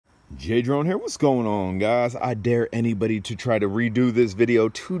J-Drone here. What's going on, guys? I dare anybody to try to redo this video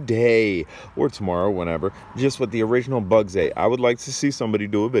today or tomorrow, whenever, just with the original Bugs 8. I would like to see somebody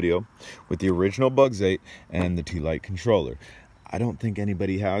do a video with the original Bugs 8 and the T-Lite controller. I don't think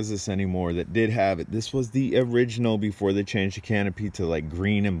anybody has this anymore that did have it. This was the original before they changed the canopy to like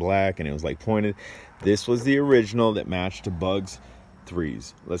green and black and it was like pointed. This was the original that matched to Bugs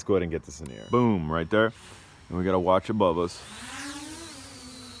 3s. Let's go ahead and get this in the air. Boom, right there. And we got a watch above us.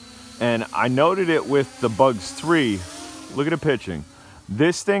 And I noted it with the Bugs 3. Look at the pitching.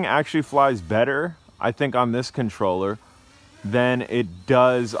 This thing actually flies better, I think, on this controller than it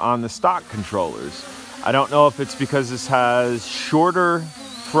does on the stock controllers. I don't know if it's because this has shorter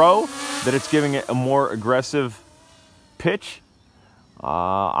throw that it's giving it a more aggressive pitch.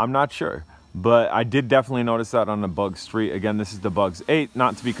 I'm not sure. But I did definitely notice that on the Bugs 3. Again, this is the Bugs 8,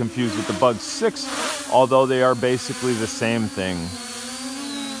 not to be confused with the Bugs 6, although they are basically the same thing.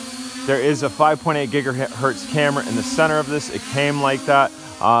 There is a 5.8 gigahertz camera in the center of this. It came like that.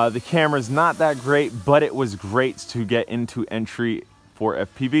 The camera's not that great, but it was great to get into entry for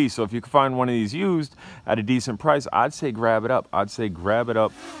FPV. So if you can find one of these used at a decent price, I'd say grab it up. I'd say grab it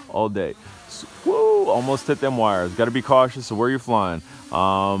up all day. So, woo, almost hit them wires. Got to be cautious of where you're flying.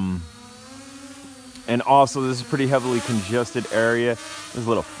 And also, this is a pretty heavily congested area. There's a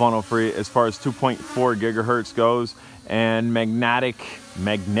little funnel free as far as 2.4 gigahertz goes. And magnetic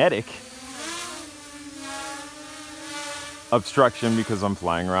obstruction because I'm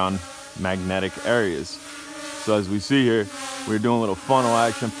flying around magnetic areas. So as we see here, we're doing a little funnel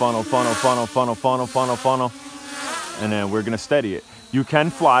action, funnel, and then we're gonna steady it. You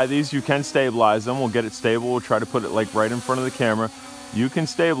can fly these, you can stabilize them. We'll get it stable. We'll try to put it like right in front of the camera. You can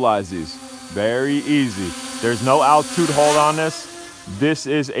stabilize these, very easy. There's no altitude hold on this. This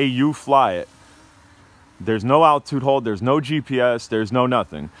is a you fly it. There's no altitude hold, there's no GPS, there's no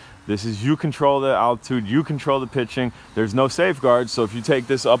nothing. This is you control the altitude, you control the pitching. There's no safeguards, so if you take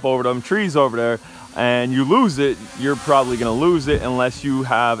this up over them trees over there and you lose it, you're probably gonna lose it unless you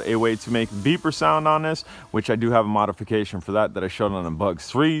have a way to make beeper sound on this, which I do have a modification for that I showed on the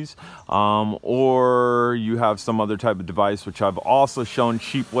Bugs 3s, or you have some other type of device, which I've also shown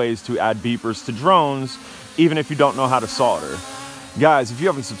cheap ways to add beepers to drones, even if you don't know how to solder. Guys, if you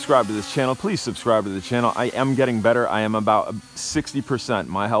haven't subscribed to this channel, please subscribe to the channel. I am getting better. I am about 60%.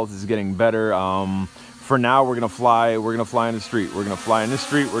 My health is getting better. For now, we're gonna fly in the street. We're gonna fly in the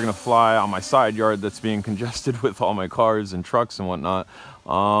street. We're gonna fly on my side yard that's being congested with all my cars and trucks and whatnot.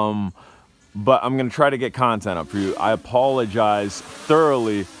 But I'm gonna try to get content up for you. I apologize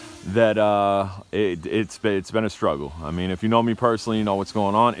thoroughly that it's been a struggle. I mean, if you know me personally, you know what's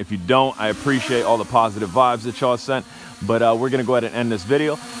going on. If you don't, I appreciate all the positive vibes that y'all sent. But we're gonna go ahead and end this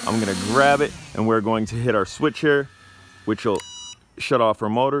video. I'm gonna grab it and we're going to hit our switch here, which will shut off our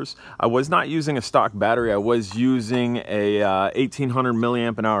motors. I was not using a stock battery. I was using a 1800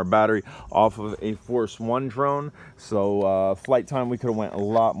 milliamp hour battery off of a Force 1 drone. So flight time, we could have went a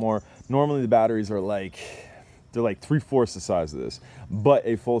lot more. Normally the batteries are like, they're like 3/4 the size of this, but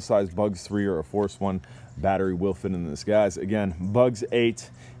a full-size Bugs 3 or a Force 1 battery will fit in this. Guys, again, Bugs 8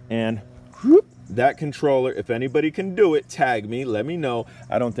 and whoop, that controller. If anybody can do it, tag me, let me know.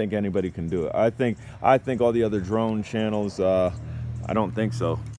 I don't think anybody can do it. I think all the other drone channels, I don't think so.